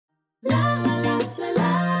Hello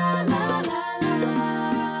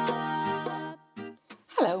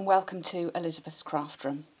and welcome to Elizabeth's Craft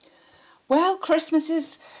Room. Well, Christmas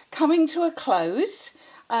is coming to a close,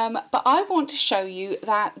 but I want to show you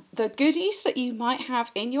that the goodies that you might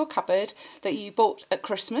have in your cupboard that you bought at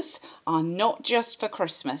Christmas are not just for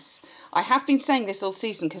Christmas. I have been saying this all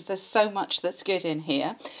season because there's so much that's good in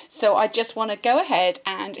here. So I just want to go ahead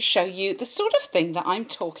and show you the sort of thing that I'm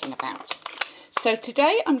talking about. So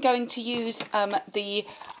today I'm going to use the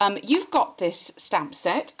You've Got This stamp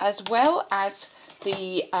set, as well as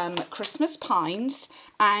the Christmas pines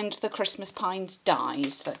and the Christmas pines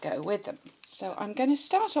dies that go with them. So I'm going to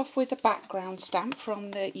start off with a background stamp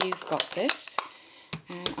from the You've Got This,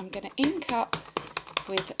 and I'm going to ink up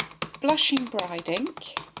with Blushing Bride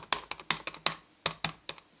ink.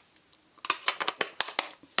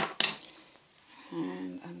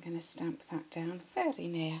 And I'm going to stamp that down fairly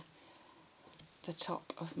near the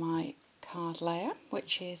top of my card layer,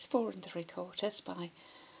 which is 4 3/4 by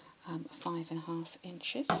 5.5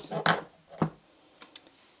 inches.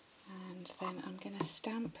 And then I'm going to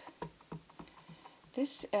stamp,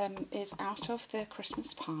 this is out of the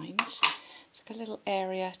Christmas pines. It's like a little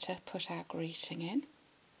area to put our greeting in.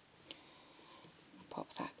 I'll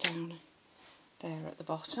pop that down there at the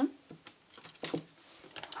bottom.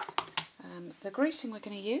 The greeting we're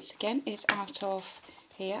going to use again is out of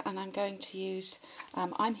here, and I'm going to use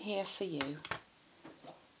I'm Here For You.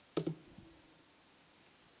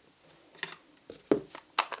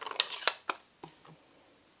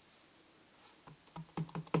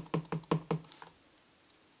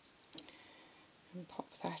 And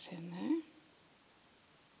pop that in there.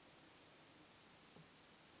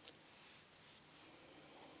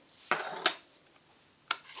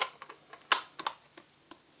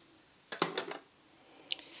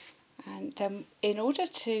 And then in order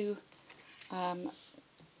to add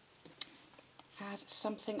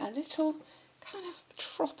something a little kind of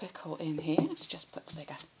tropical in here, let's just put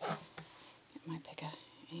get my bigger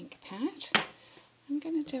ink pad. I'm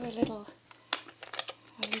going to do a little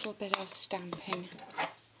bit of stamping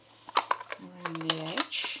around the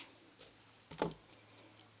edge.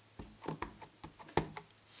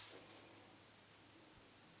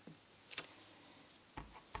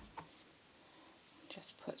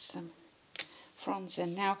 Just put some fronds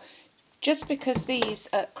in. Now, just because these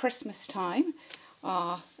at Christmas time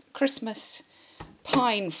are Christmas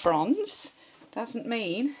pine fronds doesn't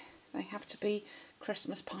mean they have to be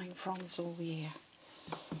Christmas pine fronds all year.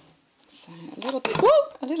 So a little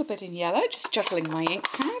bit in yellow, just juggling my ink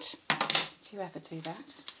pad. Do you ever do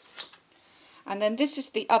that? And then this is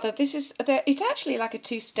the other, it's actually like a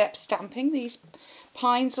two-step stamping, these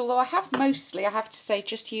pines, although I have to say,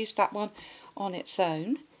 just used that one on its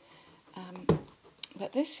own.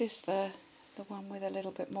 But this is the one with a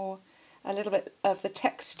little bit of the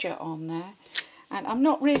texture on there. And I'm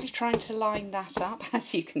not really trying to line that up,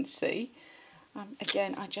 as you can see.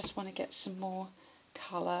 Again, I just want to get some more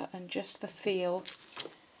colour and just the feel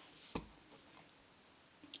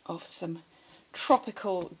of some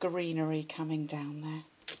tropical greenery coming down there.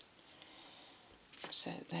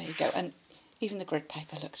 So there you go, and even the grid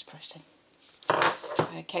paper looks pretty.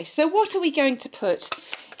 Okay, so what are we going to put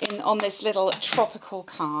in on this little tropical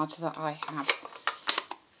card that I have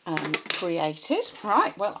created?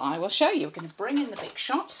 Right, well, I will show you. We're going to bring in the big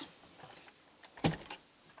shot, and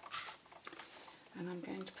I'm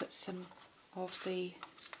going to put some of the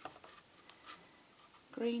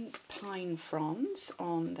green pine fronds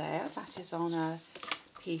on there. That is on a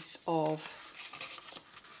piece of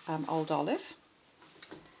old olive,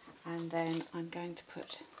 and then I'm going to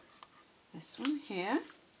put this one here,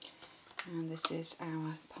 and this is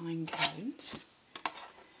our pine cones.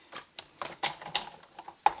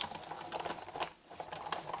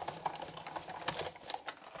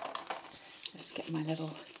 Let's get my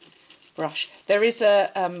little brush. There is a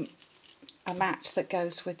mat that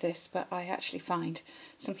goes with this, but I actually find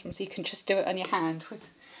sometimes you can just do it on your hand with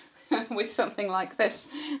with something like this,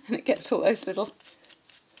 and it gets all those little,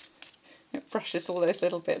 it brushes all those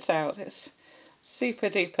little bits out. It's super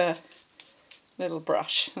duper little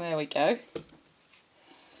brush. There we go.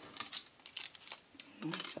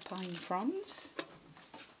 There's the pine fronds,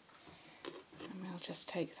 and we'll just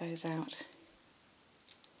take those out.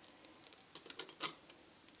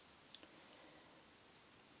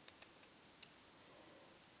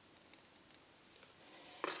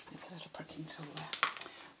 A little pricking tool there.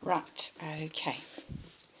 Right, okay.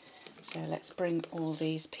 So let's bring all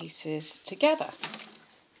these pieces together.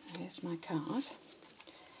 Here's my card.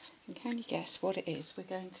 And can you guess what it is we're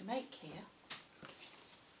going to make here?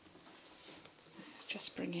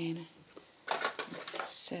 Just bring in this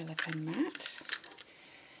silicone mat,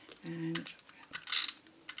 and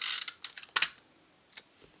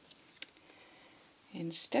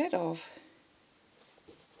instead of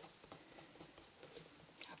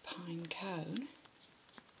a pine cone,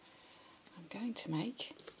 I'm going to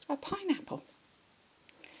make a pineapple.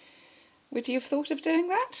 Would you have thought of doing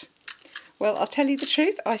that? Well, I'll tell you the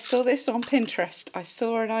truth, I saw this on Pinterest. I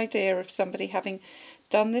saw an idea of somebody having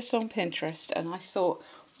done this on Pinterest, and I thought,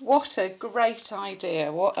 what a great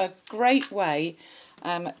idea, what a great way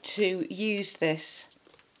to use this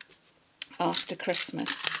after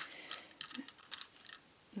Christmas.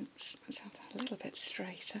 Oops, let's have that a little bit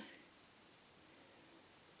straighter.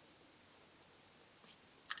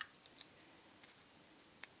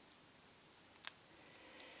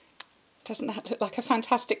 Doesn't that look like a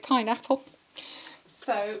fantastic pineapple?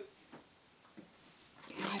 So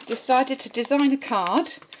I've decided to design a card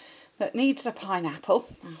that needs a pineapple.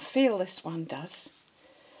 I feel this one does.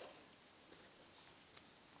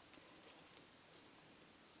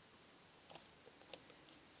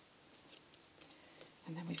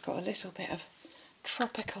 And then we've got a little bit of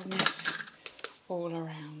tropicalness all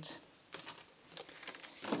around.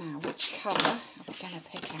 Now, which colour are we going to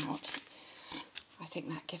pick out? I think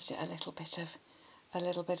that gives it a little bit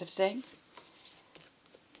of zing.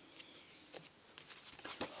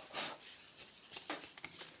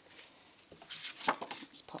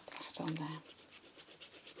 Let's pop that on there.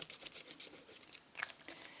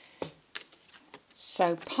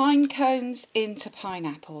 So pine cones into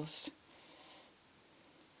pineapples.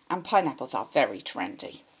 And pineapples are very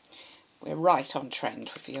trendy. We're right on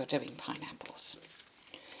trend if you're doing pineapples.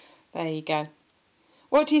 There you go.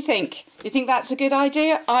 What do you think? You think that's a good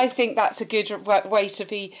idea? I think that's a good way to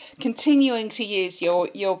be continuing to use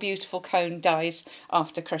your beautiful cone dies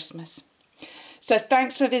after Christmas. So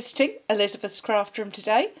thanks for visiting Elizabeth's Craft Room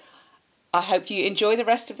today. I hope you enjoy the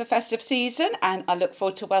rest of the festive season, and I look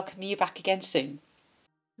forward to welcoming you back again soon.